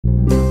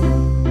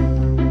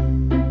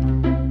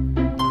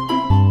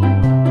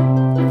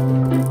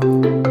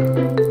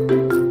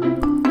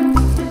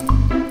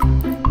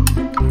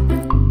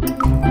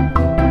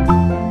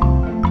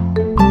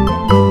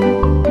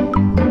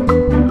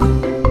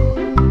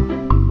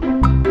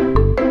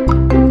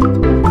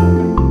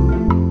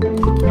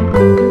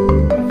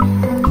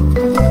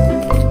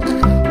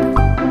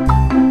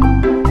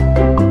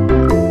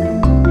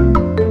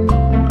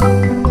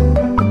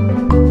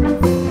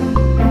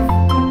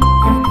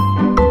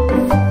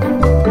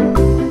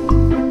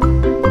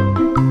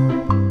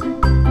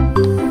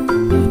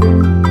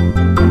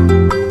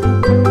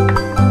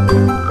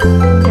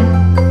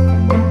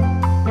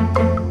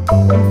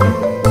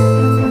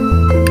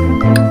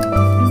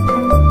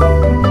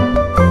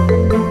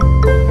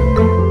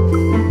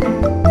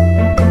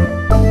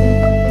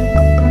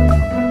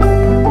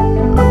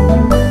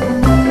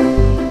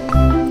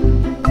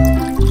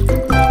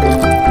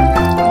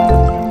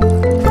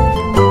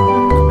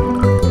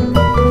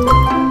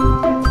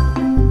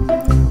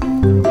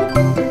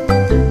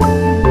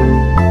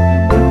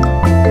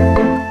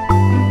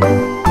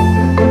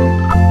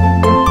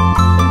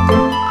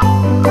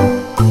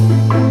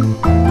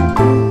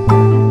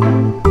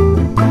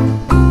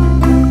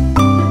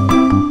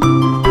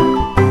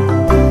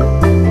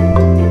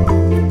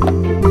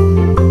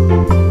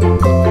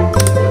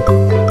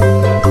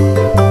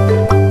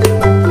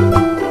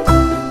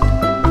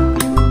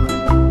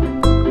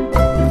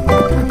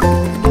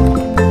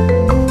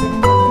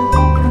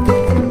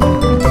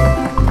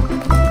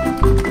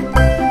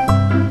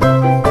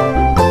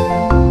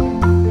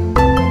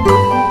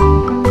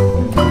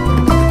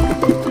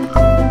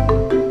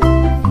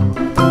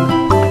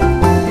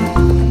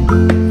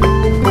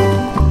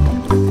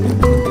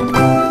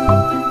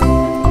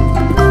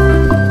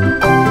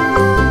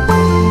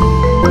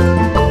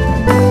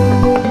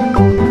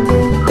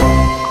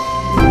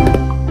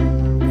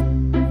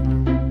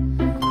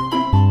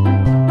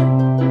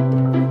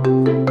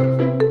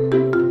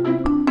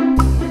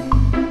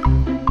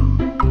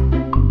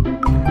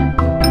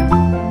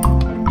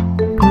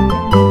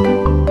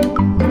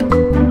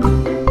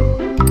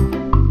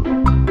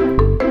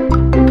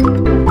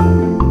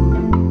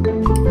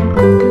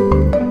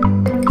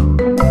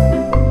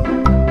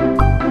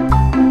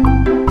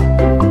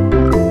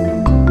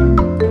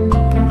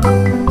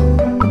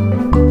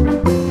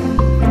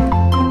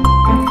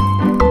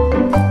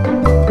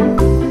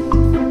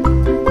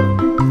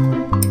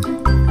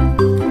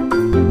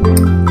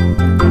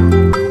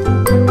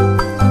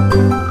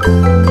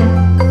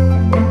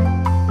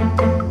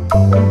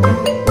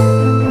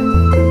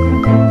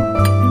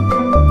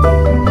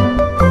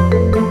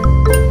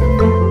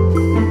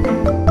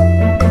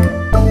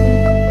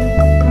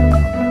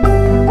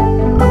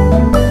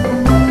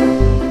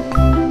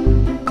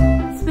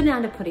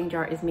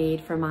Is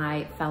made for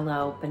my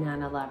fellow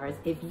banana lovers.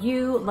 If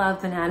you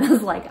love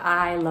bananas like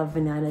I love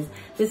bananas,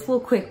 this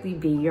will quickly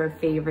be your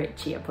favorite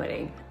chia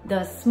pudding. The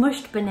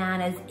smooshed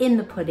bananas in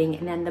the pudding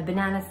and then the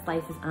banana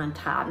slices on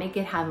top make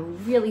it have a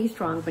really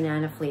strong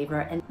banana flavor,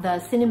 and the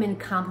cinnamon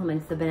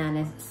complements the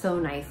bananas so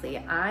nicely.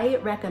 I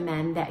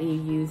recommend that you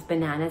use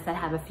bananas that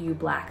have a few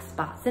black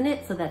spots in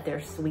it so that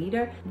they're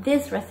sweeter.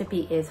 This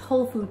recipe is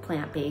whole food,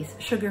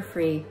 plant-based,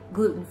 sugar-free,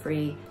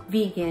 gluten-free,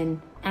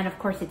 vegan, and of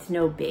course it's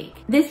no bake.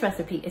 This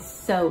recipe is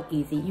so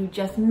easy. You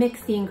just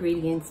mix the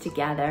ingredients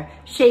together,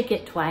 shake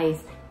it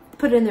twice,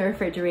 put it in the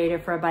refrigerator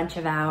for a bunch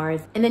of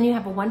hours, and then you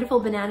have a wonderful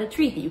banana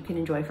treat that you can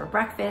enjoy for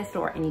breakfast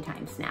or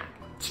anytime snack.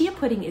 Chia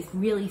pudding is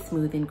really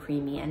smooth and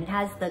creamy, and it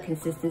has the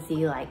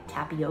consistency like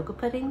tapioca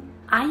pudding.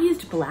 I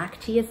used black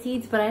chia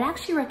seeds, but I'd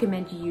actually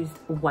recommend you use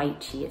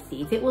white chia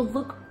seeds. It will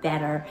look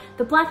better.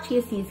 The black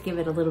chia seeds give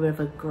it a little bit of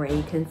a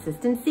gray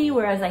consistency,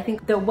 whereas I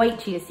think the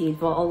white chia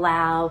seeds will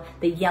allow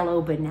the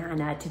yellow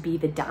banana to be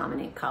the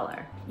dominant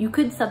color. You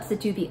could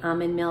substitute the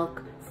almond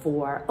milk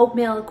for oat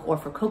milk or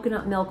for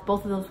coconut milk.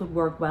 Both of those would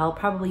work well.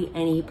 Probably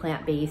any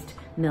plant-based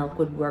milk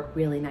would work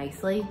really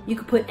nicely. You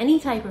could put any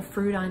type of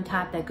fruit on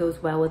top that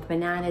goes well with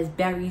bananas.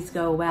 Berries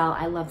go well.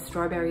 I love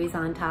strawberries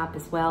on top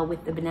as well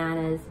with the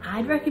bananas.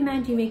 I'd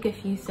recommend you make a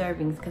few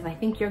servings because I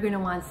think you're gonna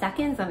want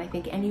seconds, and I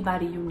think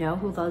anybody you know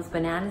who loves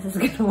bananas is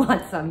gonna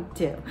want some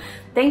too.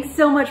 Thanks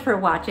so much for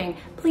watching.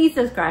 Please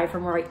subscribe for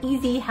more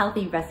easy,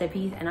 healthy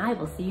recipes, and I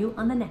will see you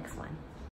on the next one.